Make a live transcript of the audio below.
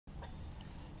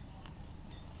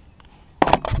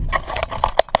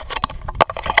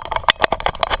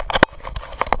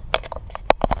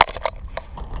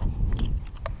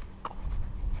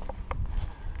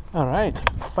All right,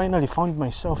 finally found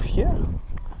myself here.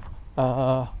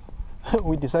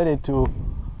 We decided to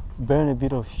burn a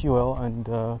bit of fuel and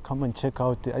come and check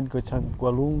out the Edgar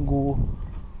Lungu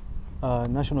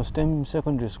National STEM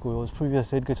Secondary School. It was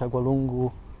previous Edgar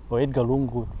Lungu or Edgar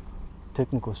Lungu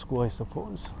Technical School, I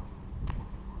suppose.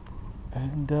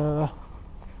 And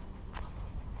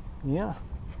yeah,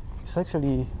 it's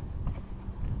actually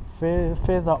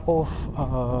further off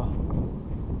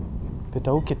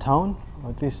Petauke town, or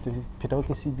at least the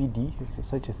Petauke CBD, if there's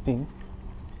such a thing.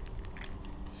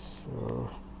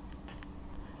 So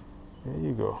there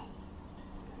you go.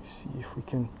 Let's see if we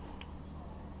can.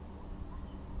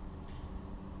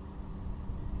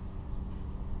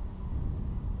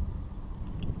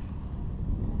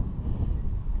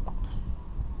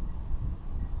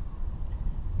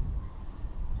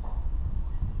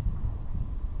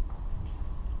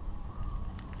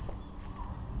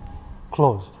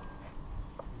 Closed.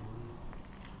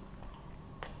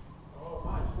 Oh,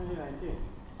 March 2019.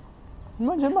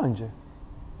 Manje.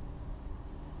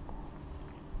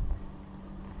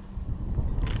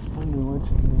 Wondering what's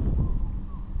in there.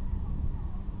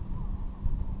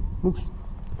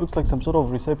 Looks like some sort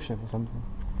of reception or something.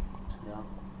 Yeah.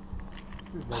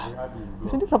 This is like the admin block.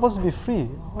 Isn't it supposed to be free?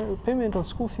 Payment of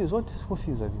school fees. What school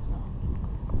fees are these now?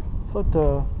 I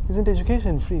thought isn't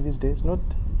education free these days? Not.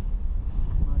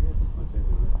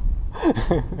 I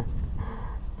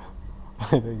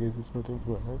guess it's not everywhere. I guess it's not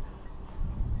everywhere, right?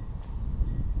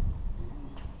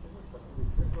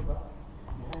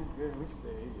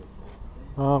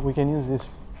 We can use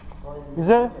this. Is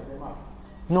there?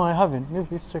 No, I haven't. Maybe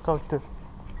let's check out the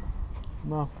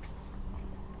map.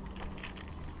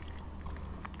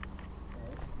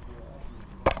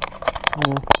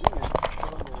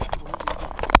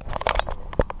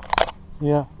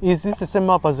 Yeah. Is this the same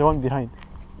map as the one behind?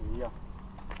 Yeah.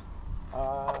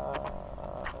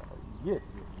 Yes.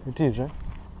 It is, right?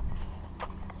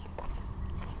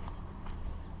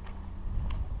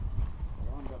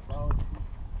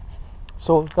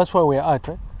 So that's where we're at,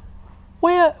 right?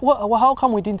 How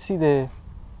come we didn't see the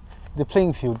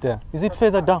playing field there? Is it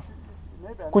further down?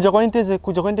 Kuja kwa Ntezo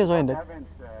ende? Haven't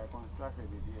constructed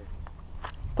it yet.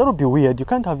 That would be weird. You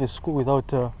can't have a school without.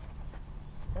 Probably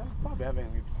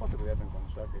it's possible we haven't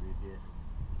constructed it yet.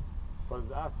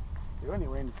 Because us, we only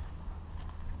went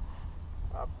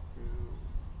up to,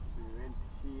 we went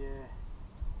here,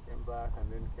 came back,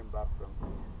 and then came back from here.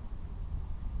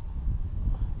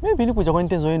 Maybe ni kuja kwa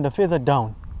Ntezo ende further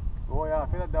down. Oh yeah,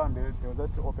 further down there was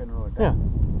that open road. Yeah.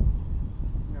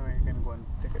 You know, you can go and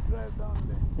take a drive down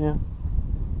there. Yeah. Do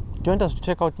you want us to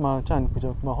check out my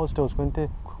hostels,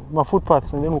 my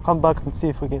footpaths, and then we'll come back and see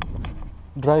if we can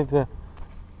drive there?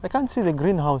 I can't see the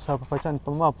greenhouse up on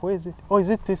the map. Where is it? Oh, is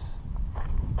it this?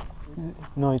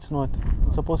 No, it's not.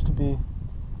 It's supposed to be.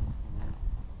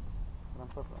 I'm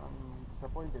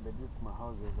disappointed that these my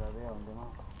houses are there on the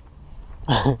map.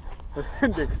 I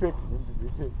didn't expect them to be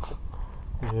here.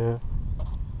 Yeah.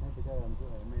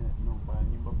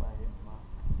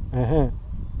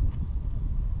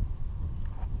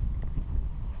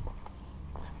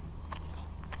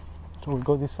 So we'll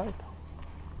go this side.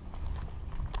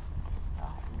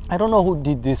 I don't know who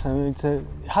did this. I mean,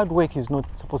 hard work is not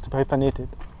supposed to be hyphenated.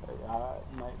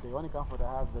 The only comfort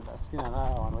I have is that I've seen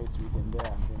another one where it's written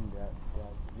there and then they're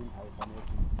being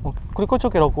hyphenated. Kuliko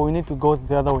chokera, we need to go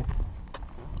the other way.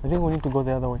 I think we need to go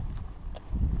the other way.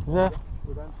 Is there?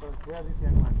 Where this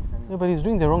young man is coming? Yeah, but he's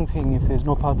doing the wrong thing if there's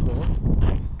no pathway.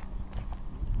 Right?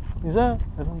 Is there?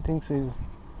 I don't think so.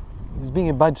 He's being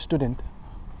a bad student.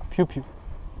 Pew.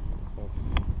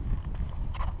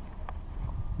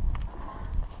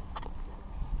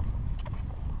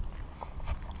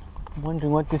 I'm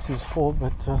wondering what this is for,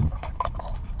 but.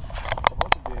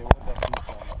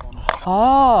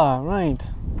 Right.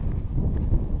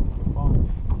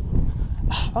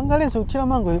 Angales uchira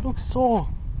mango, it looks so.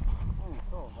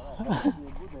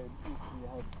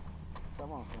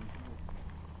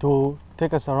 To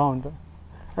take us around.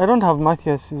 I don't have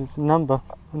Matthias's number,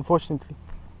 unfortunately.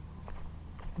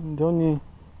 The only.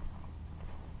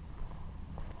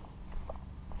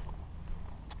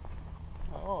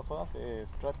 Oh, so that's a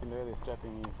strapping where the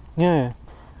strapping is. Yeah,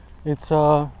 it's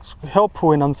helpful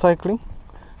when I'm cycling,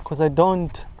 because I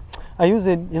use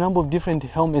a number of different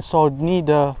helmets, so I'd need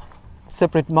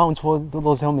separate mounts for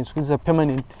those helmets, because they're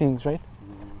permanent things, right?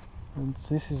 And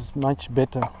this is much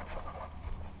better.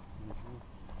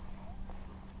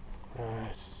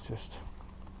 It's just.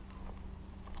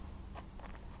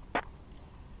 I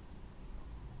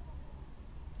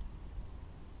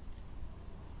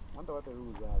wonder what the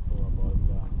rules are though about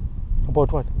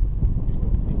About what?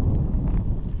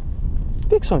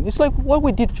 speaks on. It's like what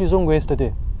we did to Chizongo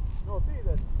yesterday. No, see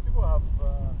that people have.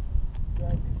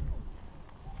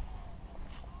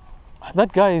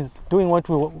 That guy is doing what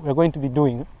we're going to be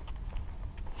doing.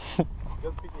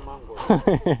 Just picking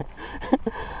mangoes.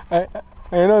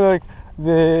 I know, like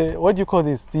the what do you call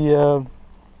this? The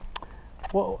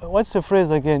what's the phrase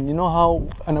again? You know how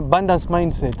an abundance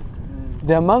mindset.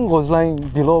 There are mangoes lying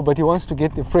below, but he wants to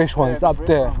get the fresh ones up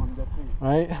there,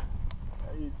 right?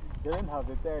 He didn't have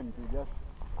the time to just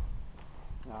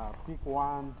pick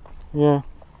one. Yeah.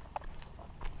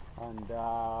 And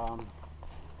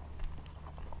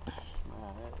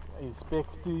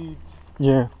inspect it.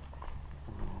 Yeah.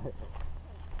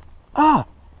 Ah,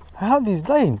 I have his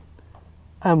line.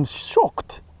 I'm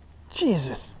shocked.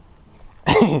 Jesus.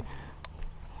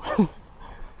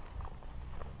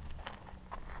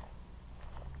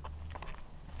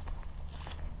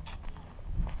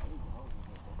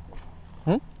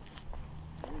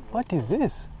 What is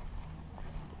this?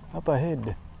 Up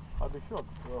ahead. I'll be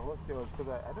shocked for hostels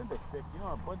because I don't expect, you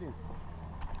know, bodies.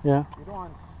 Yeah. You don't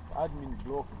want admin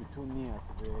blocks to be too near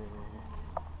to the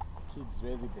kids'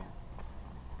 residence.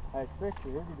 I expect the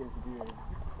residence to be a bit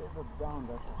further down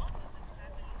that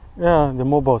way. Yeah, the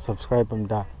mobile subscribe and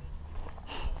that.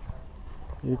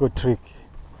 You got trick.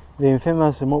 The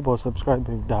infamous mobile subscribe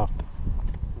with daft.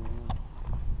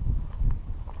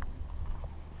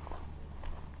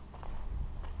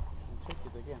 Check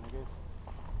it again, I guess.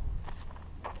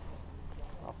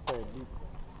 After a bit.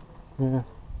 Yeah.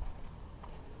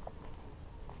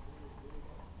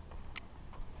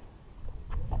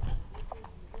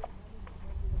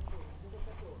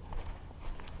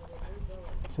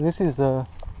 So this is I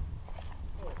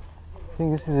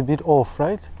think this is a bit off,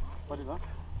 right? What is that?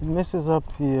 It messes up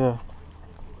the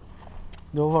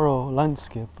overall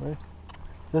landscape, right?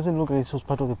 Doesn't look like it was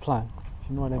part of the plan, if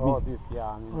you know what I mean. Oh, this, yeah,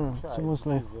 I mean, It's almost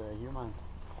like human.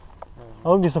 I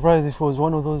would be surprised if it was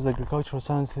one of those agricultural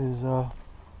sciences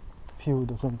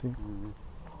field or something.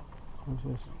 What's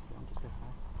this?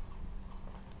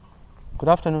 Good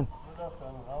afternoon. Good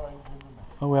afternoon. How are you doing?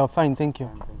 Oh, we are fine, thank you.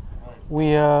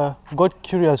 We got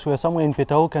curious. We were somewhere in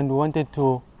Petauke and we wanted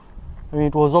to, I mean,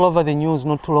 it was all over the news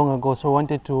not too long ago, so we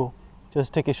wanted to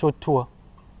just take a short tour.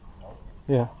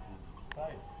 Yeah.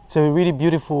 It's a really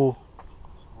beautiful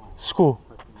school.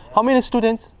 How many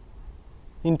students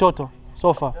in total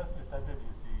so far? Just started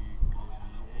with the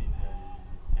grade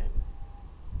 8 and 10.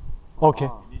 Okay.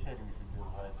 Initially we should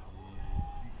have had the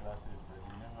 3 classes, but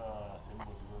we never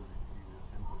assembled those 3, we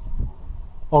assembled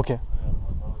 4. Okay. So we have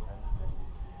about 107.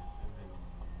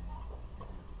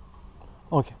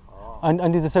 Okay.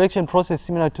 And is the selection process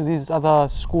similar to these other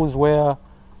schools where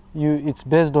it's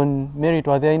based on merit,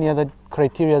 or are there any other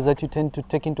criteria that you tend to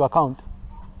take into account?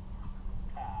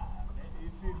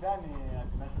 It's done at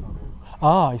national level.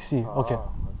 Ah, I see. Okay. Not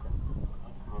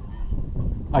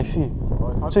provision. I see.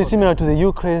 Oh, So it's similar to the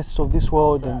Eucharist of this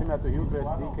world. And, similar to Eucharist,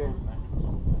 DK.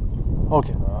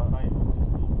 okay. Fine.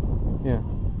 Yeah.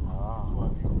 Two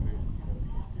are Eucharist,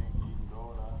 taking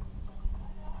Dora,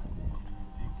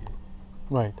 DK.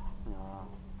 Right. Okay.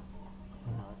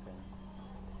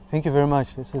 Thank you very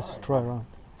much. Let's just try around.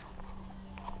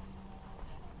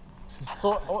 So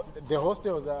the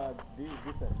hostels are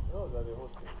this side. Those are the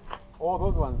hostels. All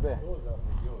those ones there. Those are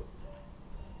for yours.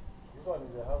 This one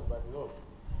is a house, but look,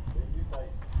 then this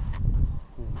side,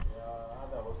 there are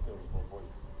other hostels for boys.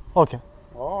 Okay.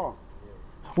 Oh.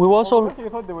 We will also I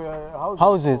thought they were houses.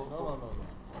 houses. No.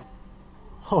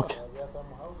 Okay. There are some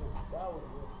houses down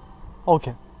there.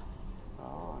 Okay.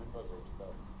 Oh. Because of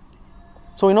stuff.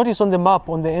 So we noticed on the map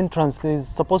on the entrance there's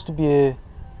supposed to be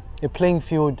a playing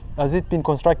field. Has it been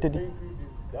constructed? Playing field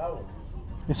is down.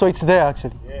 So it's there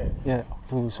actually. Yes. Yeah.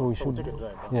 So we So should. take a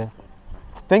drive. Yeah.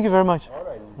 Thank you very much. All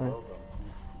right. Welcome.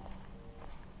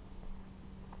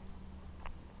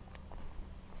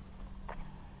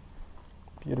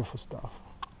 Beautiful stuff.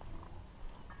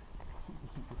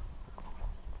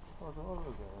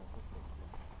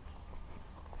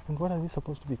 And what are these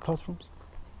supposed to be? Classrooms?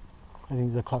 I think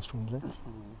these are classrooms, right?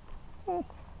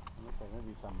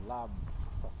 Maybe some lab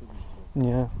facilities.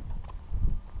 Yeah.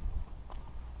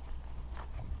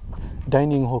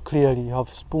 Dining hall, clearly you have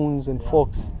spoons and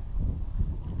forks.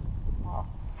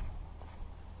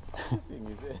 Interesting,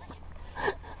 is it?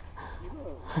 You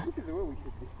know, this is the way we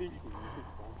should be thinking.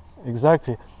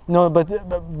 Exactly. No, but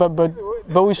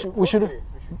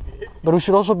we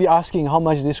should also be asking how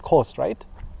much this costs, right?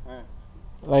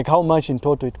 Like how much in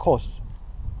total it costs.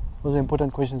 Those are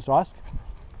important questions to ask.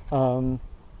 But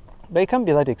it can't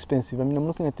be that expensive. I mean, I'm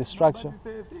looking at the structure.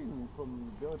 But it's a thing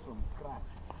built from scratch.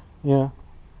 Yeah.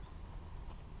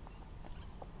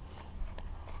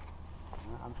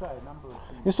 I'm try a number of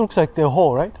things. This looks like the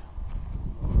hall, right?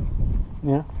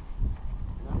 Yeah, A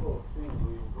number of things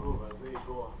will improve as they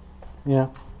go on. yeah.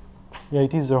 Yeah,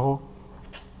 it is the hall.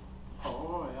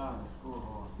 Oh, yeah, the school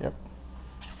hall. Yep.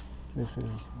 This is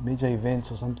major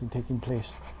events or something taking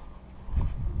place.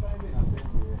 Finding a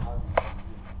thing they have in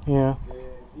Zambia. Yeah. The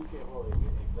DK hall is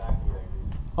exactly like this.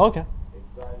 Okay.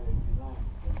 Exactly design.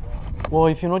 Exactly. Well,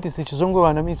 if you notice the Chizungu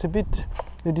one, I mean, it's a bit,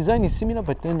 the design is similar,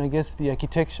 but then I guess the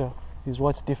architecture is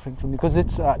what's different from, because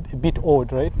it's a bit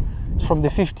old, right? It's from the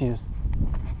 50s.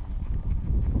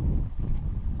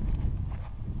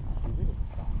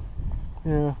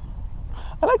 Yeah.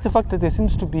 I like the fact that there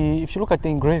seems to be, if you look at the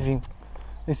engraving,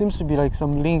 there seems to be like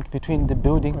some link between the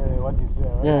building. What is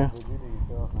there? Right? Yeah. The building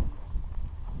itself.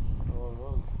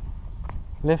 All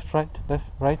those. Left,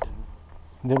 right.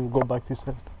 And then we'll go back this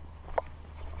side.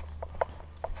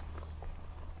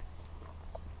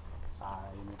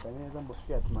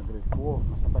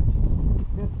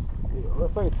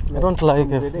 I don't like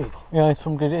it. Yeah, it's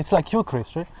from grade 8. It's like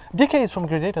Hillcrest, right? DK is from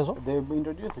grade 8 as well. They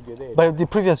introduced the grade 8. But the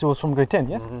previous it was from grade 10,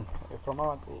 yes? From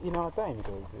our, in our time it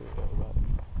was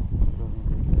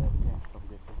from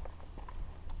grade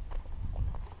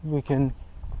 10. We can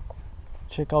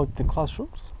check out the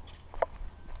classrooms.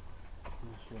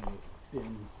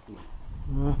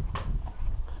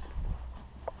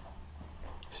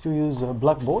 Still use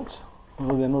blackboards,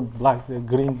 although they're not black, they're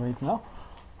green right now.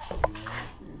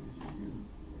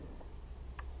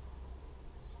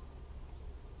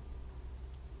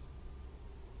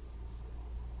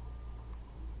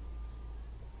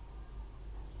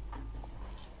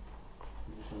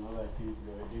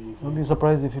 I'd be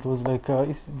surprised if it was like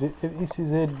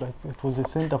ECZ, but it was a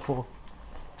center for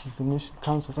examination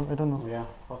council or something, I don't know. Yeah,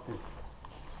 possibly.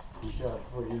 I'm sure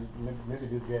maybe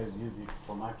these guys use it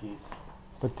for marking.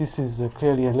 But this is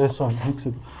clearly a lesson.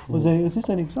 Was this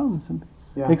an exam or something?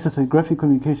 Yeah. Exercise, graphic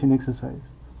communication exercise.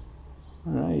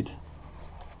 All right.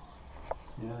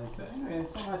 Yeah,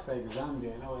 it's so much like Zambia,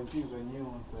 you know, when things were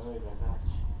new, it's always like that.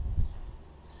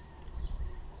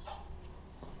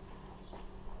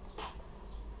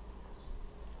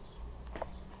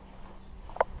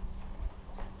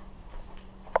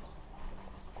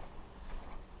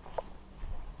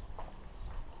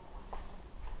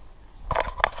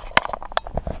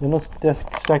 There are no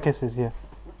staircases here.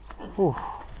 Ooh.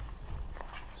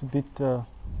 It's a bit. Also,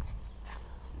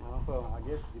 I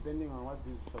guess depending on what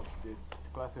these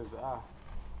classes are,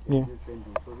 Yeah. this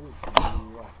painting. So this is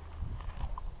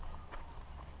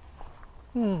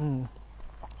what?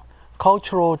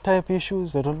 Cultural type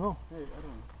issues, I don't know. Hey, I don't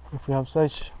know. If we have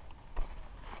such.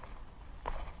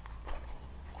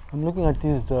 I'm looking at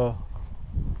these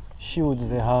shields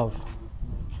they have.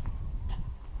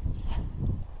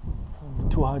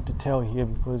 Too hard to tell here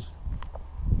because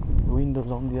the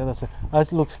windows on the other side.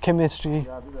 That looks chemistry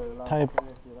Yeah, these are the last type.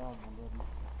 chemistry lab and then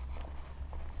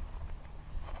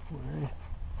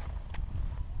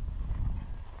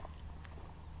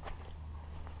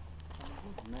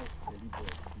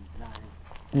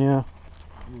Yeah.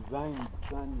 design.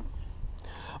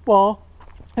 Well,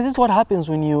 this is what happens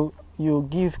when you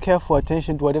give careful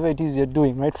attention to whatever it is you're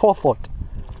doing, right? Forethought.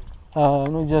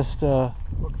 Not just. Okay,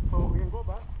 so we can go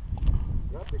back,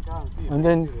 grab the car and see. And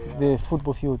then the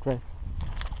football field, right?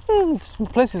 The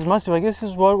place is massive. I guess this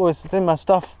is what was same as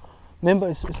staff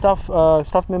members'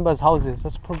 houses.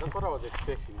 That's probably That's what I was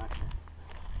expecting, actually.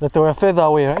 that they were further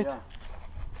away, right? Yeah.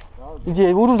 Yeah,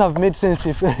 it wouldn't have made sense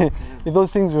if if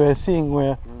those things we were seeing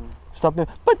were staff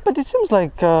members. But it seems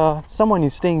like someone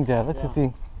is staying there. That's the Yeah.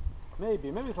 thing.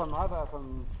 Maybe some member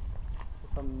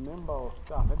of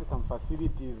staff, maybe some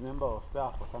facilities member of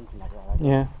staff or something like that.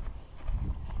 Yeah.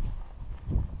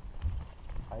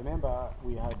 I remember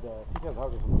we had teachers'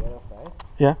 houses on the other side,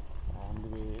 Yeah.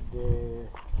 and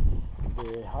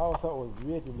the house that was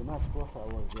relatively much closer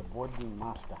was the boarding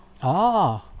master.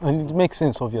 Ah, and it makes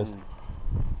sense, obviously.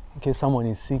 In case someone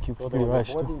is sick, you So can there was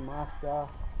rush the to. boarding master,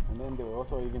 and then they were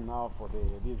also even now for the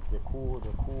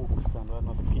cooks and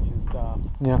whatnot, the kitchen staff.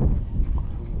 Yeah.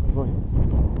 Go ahead.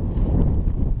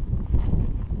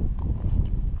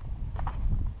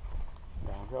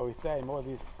 Yeah, so with time, all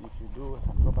this, if you do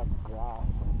some proper grass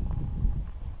and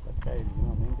that kind,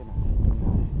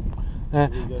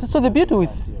 maintenance. So the beauty with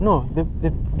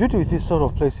the beauty with this sort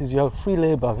of place is you have free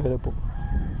labor available.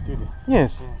 Students.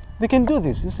 Yes, Yeah. they can do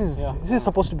this. This is Yeah.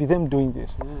 supposed to be them doing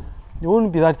this. It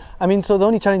wouldn't be that. I mean, so the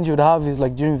only challenge you'd have is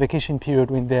like during vacation period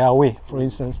when they are away, for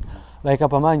instance. Like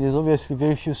Upper Mine, there's obviously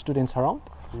very few students around.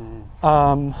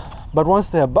 But once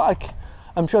they are back,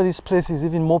 I'm sure this place is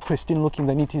even more pristine looking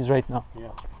than it is right now.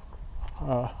 Yeah.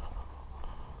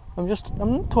 I'm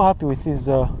not too happy with these.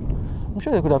 I'm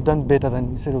sure they could have done better than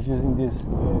instead of using these.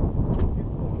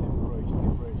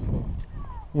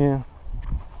 Yeah.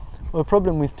 Well, the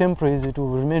problem with temporary is it will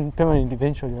remain permanent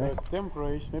eventually, right? It's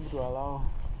temporary, maybe to allow.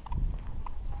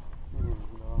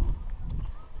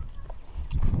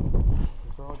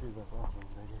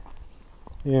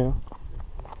 Yeah.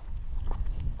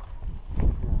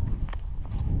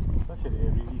 It's actually a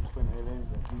relief when I learned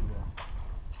that these are.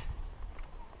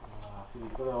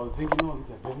 Because I was thinking, oh,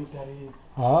 these are dormitories.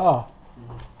 Ah.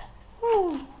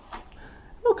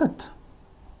 Look at.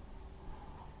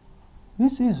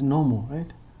 This is normal,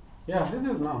 right? Yeah, this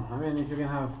is normal. I mean, if you can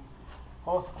have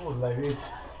all schools like this.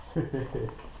 Yeah,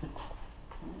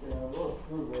 all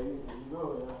schools like this, you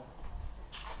know.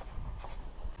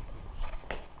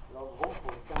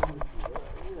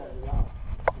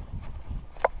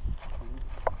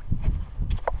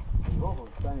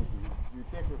 You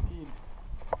take your kid.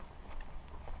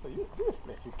 So this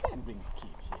place, you can't bring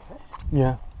kids here, right?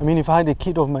 Yeah. I mean, if I had a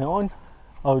kid of my own,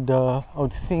 I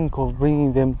would think of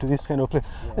bringing them to this kind of place.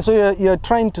 Yeah. So you're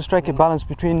trying to strike a balance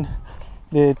between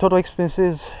the total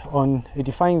expenses on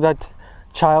edifying that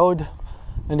child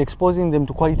and exposing them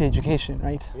to quality education,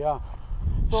 right? Yeah.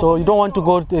 So you don't want to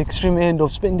go to the extreme end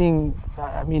of spending,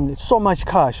 I mean, so much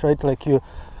cash, right? Like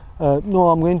no,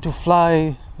 I'm going to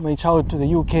fly my child to the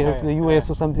UK or to the US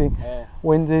or something,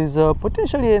 when there's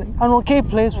potentially an okay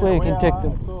place where you can take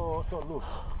them. So look,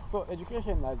 so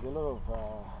education has a lot of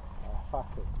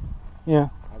facets, Yeah.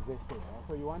 as they say.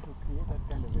 So you want to create that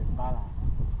kind of a balance.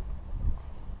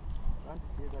 You want to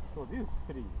create that. So these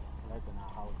three, like in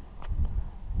our house.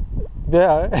 They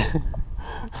are.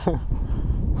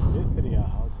 These three are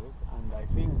houses, and I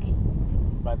think,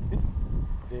 but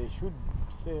they should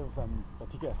serve some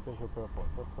particular special purpose.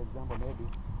 So, for example, maybe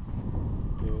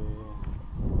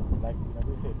like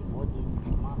they say, the boarding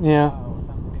Yeah. or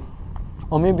something.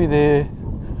 Or maybe I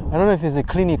don't know if there's a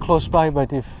clinic close by,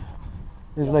 but if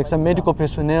there's like some medical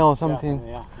personnel or something,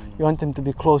 you want them to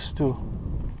be close to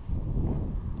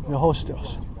the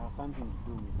hostels. Have something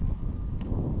to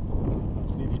do with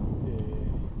student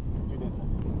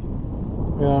facility.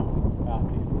 Yeah.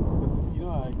 Because, you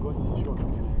know, I got shocked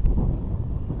when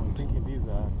I was thinking these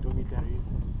are dormitories.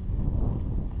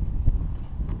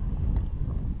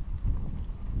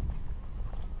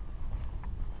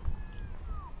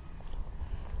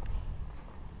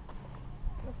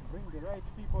 Just bring the right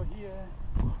people here.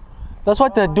 That's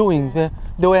what they're doing.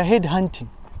 They were head hunting.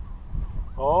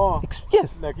 Oh,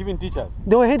 Yes. like even teachers.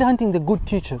 They were head hunting the good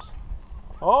teachers.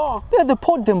 Oh, Yeah, they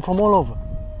poured them from all over.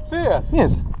 serious?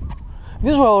 Yes.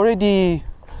 These were already.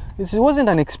 It wasn't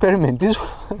an experiment. These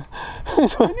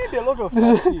We need a lot of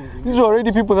such things. these were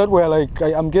already people that were like,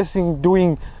 I'm guessing,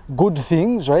 doing good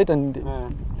things, right? And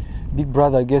Big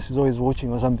Brother, I guess, is always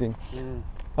watching or something.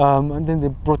 And then they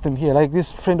brought them here. Like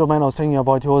this friend of mine I was telling you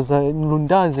about, he was in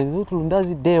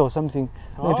Lundazi Day or something.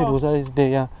 I don't know if it was his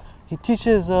day, yeah. He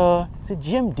teaches, is it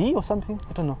GMD or something?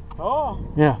 I don't know. Oh.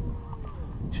 Yeah.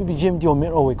 Should be GMD or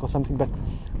Merowik or something.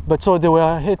 But so they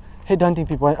were head hunting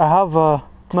people. I have, I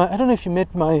don't know if you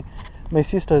met my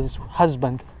sister's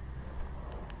husband.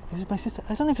 Is it my sister?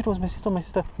 I don't know if it was my sister or my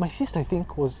sister. My sister, I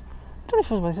think, was, I don't know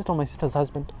if it was my sister or my sister's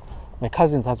husband. My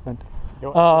cousin's husband. He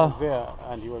was there,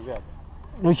 and he was there.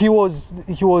 No, he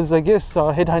was, I guess,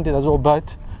 headhunted as well,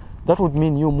 but that would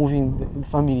mean you moving the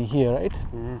family here, right?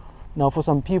 Now, for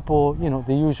some people, you know,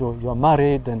 the usual, you are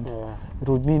married, and it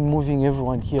would mean moving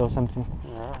everyone here or something.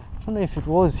 I don't know if it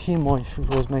was him or if it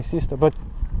was my sister, but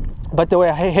they were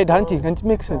headhunting, and it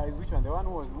makes sense. Which one? The one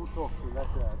who talks in that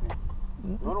thing?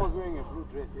 The one who was wearing a blue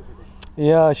dress yesterday.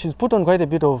 Yeah, she's put on quite a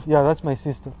bit of, yeah, that's my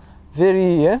sister.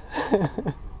 Very, yeah?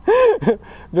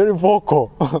 Very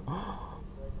vocal.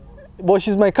 Well,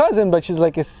 she's my cousin, but she's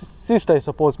like a sister, I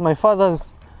suppose. My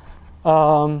father's,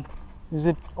 is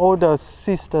it older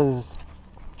sister's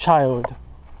child.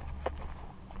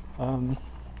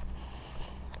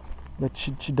 But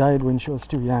she died when she was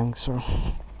still young, so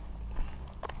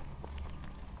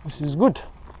this is good.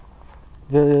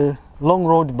 The long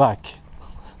road back.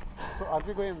 So are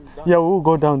we going down? Yeah, we'll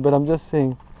go down, but I'm just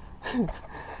saying.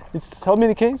 It's how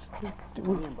many Ks?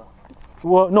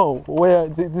 Well, no, where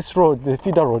this road, the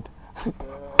feeder road. It's,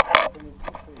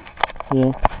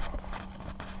 Yeah.